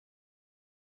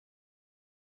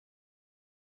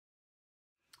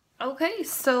Okay,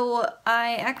 so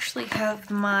I actually have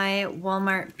my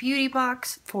Walmart beauty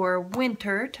box for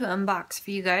winter to unbox for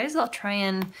you guys. I'll try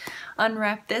and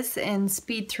unwrap this and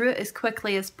speed through it as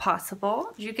quickly as possible.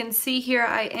 As you can see here,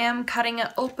 I am cutting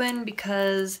it open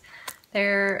because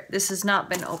this has not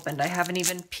been opened. I haven't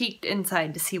even peeked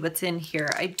inside to see what's in here.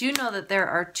 I do know that there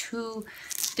are two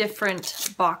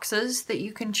different boxes that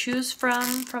you can choose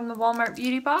from the Walmart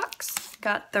beauty box.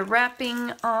 Got the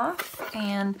wrapping off,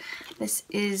 and this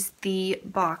is the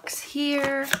box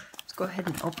here. Let's go ahead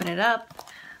and open it up.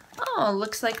 Oh,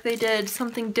 looks like they did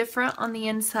something different on the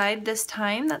inside this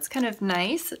time. That's kind of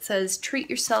nice. It says,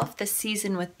 treat yourself this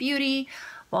season with beauty,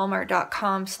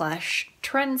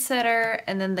 walmart.com/trendsetter,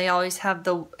 and then they always have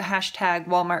the hashtag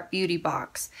Walmart beauty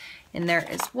box in there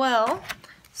as well.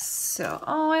 So,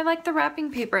 oh, I like the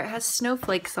wrapping paper. It has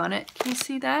snowflakes on it. Can you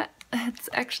see that? It's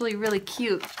actually really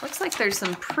cute. Looks like there's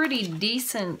some pretty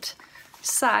decent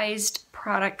sized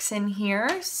products in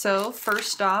here. So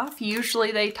first off,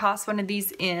 usually they toss one of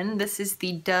these in. This is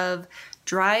the Dove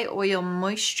Dry Oil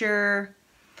Moisture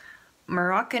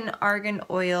Moroccan Argan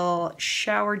Oil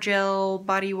Shower Gel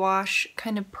Body Wash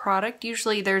kind of product.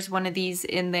 Usually there's one of these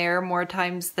in there more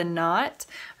times than not,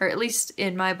 or at least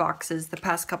in my boxes the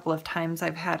past couple of times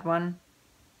I've had one.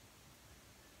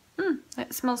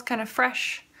 It smells kind of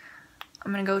fresh.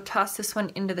 I'm gonna go toss this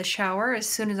one into the shower as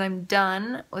soon as I'm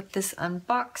done with this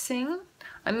unboxing.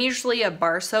 I'm usually a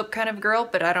bar soap kind of girl,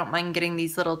 but I don't mind getting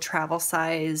these little travel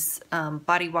size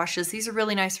body washes. These are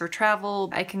really nice for travel.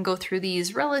 I can go through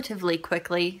these relatively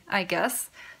quickly, I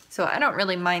guess. So I don't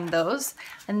really mind those.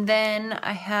 And then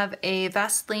I have a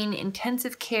Vaseline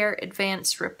Intensive Care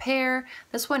Advanced Repair.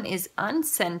 This one is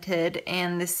unscented,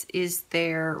 and this is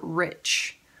their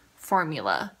Rich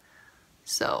formula.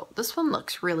 So this one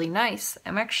looks really nice.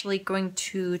 I'm actually going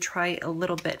to try a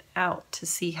little bit out to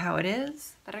see how it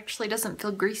is. That actually doesn't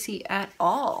feel greasy at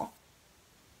all.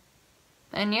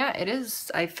 And yeah, it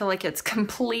is. I feel like it's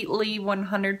completely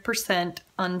 100%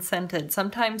 unscented.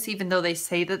 Sometimes even though they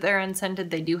say that they're unscented,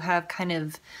 they do have kind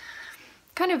of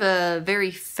a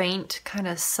very faint, kind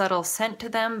of subtle scent to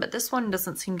them, but this one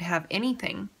doesn't seem to have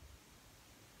anything.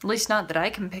 At least not that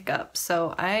I can pick up,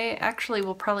 so I actually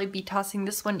will probably be tossing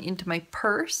this one into my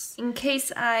purse. In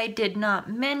case I did not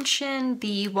mention,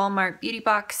 the Walmart Beauty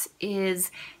Box is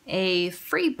a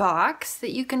free box that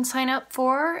you can sign up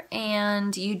for,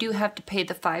 and you do have to pay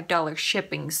the $5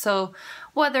 shipping. So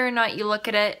whether or not you look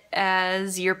at it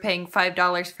as you're paying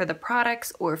 $5 for the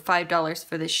products or $5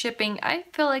 for the shipping, I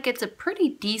feel like it's a pretty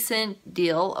decent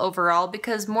deal overall,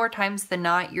 because more times than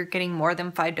not you're getting more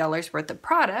than $5 worth of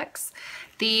products.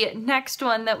 The next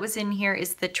one that was in here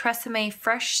is the Tresemme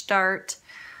Fresh Start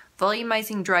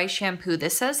Volumizing Dry Shampoo.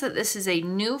 This says that this is a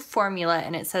new formula,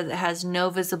 and it says it has no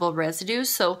visible residue,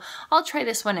 so I'll try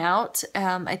this one out.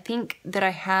 I think that I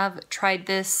have tried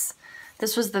this.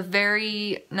 This was the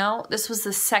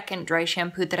second dry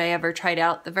shampoo that I ever tried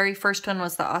out. The very first one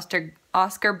was the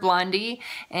Oscar Blondie,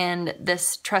 and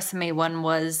this Tresemme one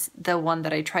was the one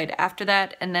that I tried after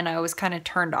that, and then I was kind of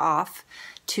turned off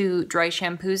to dry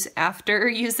shampoos after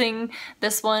using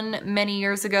this one many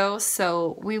years ago.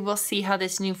 So we will see how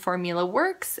this new formula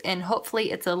works, and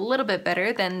hopefully it's a little bit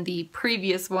better than the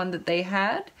previous one that they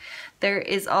had. There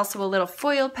is also a little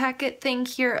foil packet thing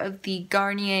here of the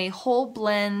Garnier Whole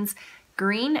Blends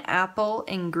Green Apple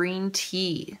and Green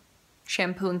Tea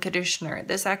shampoo and conditioner.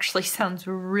 This actually sounds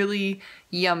really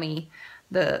yummy,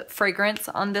 the fragrance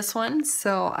on this one,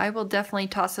 so I will definitely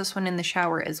toss this one in the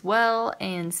shower as well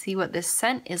and see what this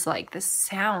scent is like. This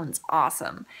sounds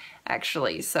awesome,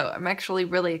 actually, so I'm actually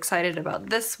really excited about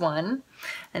this one.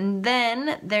 And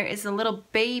then there is a little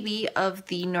baby of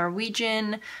the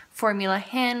Norwegian Formula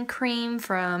Hand Cream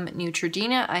from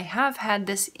Neutrogena. I have had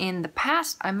this in the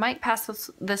past. I might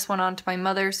pass this one on to my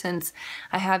mother, since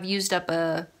I have used up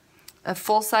a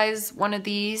full-size one of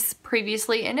these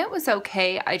previously, and it was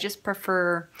okay. I just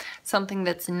prefer something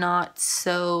that's not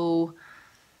so...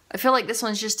 I feel like this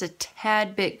one's just a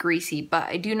tad bit greasy, but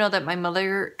I do know that my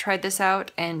mother tried this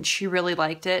out and she really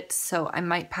liked it, so I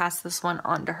might pass this one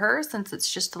on to her, since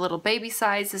it's just a little baby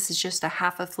size. This is just a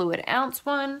half a fluid ounce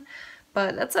one,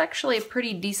 but that's actually a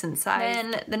pretty decent size.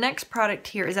 Then the next product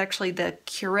here is actually the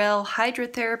Curel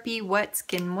Hydrotherapy Wet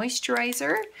Skin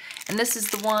Moisturizer, and this is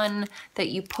the one that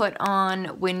you put on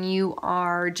when you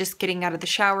are just getting out of the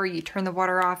shower. You turn the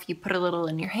water off, you put a little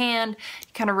in your hand,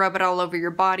 you kind of rub it all over your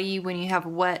body when you have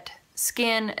wet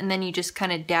skin, and then you just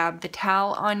kind of dab the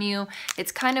towel on you.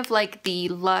 It's kind of like the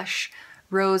Lush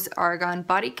Rose Argan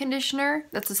Body Conditioner.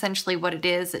 That's essentially what it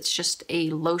is. It's just a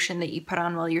lotion that you put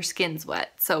on while your skin's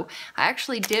wet. So I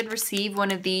actually did receive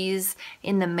one of these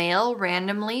in the mail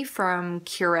randomly from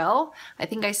Curel. I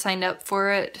think I signed up for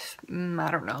it,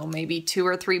 I don't know, maybe 2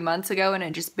 or 3 months ago, and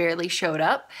it just barely showed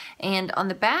up. And on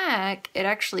the back, it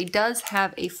actually does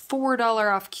have a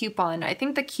 $4 off coupon. I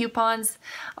think the coupons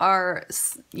are,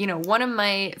 you know, one of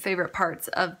my favorite parts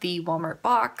of the Walmart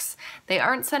box. They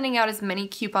aren't sending out as many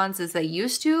coupons as they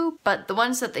used to, but the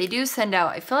ones that they do send out,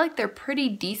 I feel like they're pretty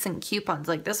decent coupons.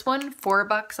 Like this one,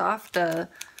 $4 off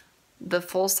the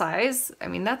full size. I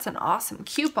mean, that's an awesome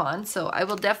coupon, so I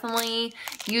will definitely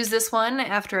use this one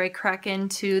after I crack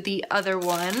into the other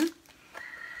one.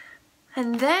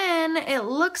 And then it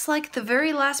looks like the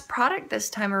very last product this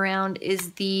time around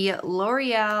is the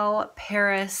L'Oreal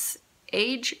Paris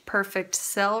Age Perfect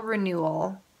Cell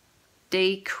Renewal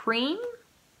Day Cream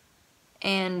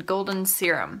and Golden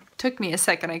Serum. Took me a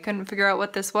second. I couldn't figure out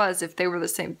what this was, if they were the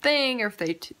same thing or if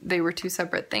they were two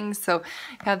separate things. So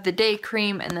I have the day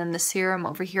cream and then the serum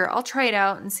over here. I'll try it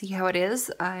out and see how it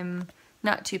is. I'm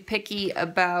not too picky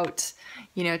about,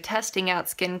 you know, testing out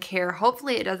skincare.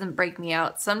 Hopefully it doesn't break me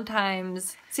out.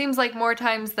 Sometimes, seems like more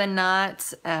times than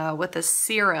not, with a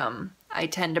serum, I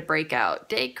tend to break out.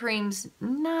 Day creams,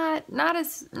 not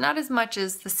as much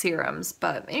as the serums,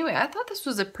 but anyway, I thought this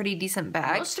was a pretty decent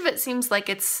bag. Most of it seems like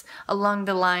it's along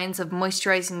the lines of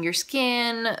moisturizing your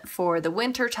skin for the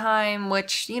winter time,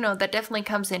 which, you know, that definitely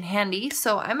comes in handy.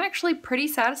 So I'm actually pretty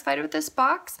satisfied with this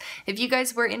box. If you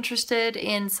guys were interested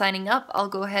in signing up, I'll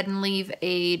go ahead and leave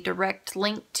a direct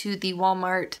link to the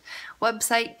Walmart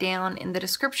website down in the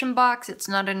description box. It's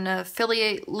not an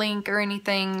affiliate link or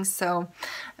anything, so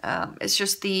it's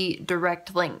just the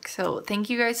direct link. So thank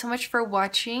you guys so much for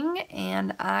watching,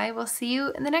 and I will see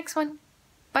you in the next one.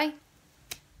 Bye!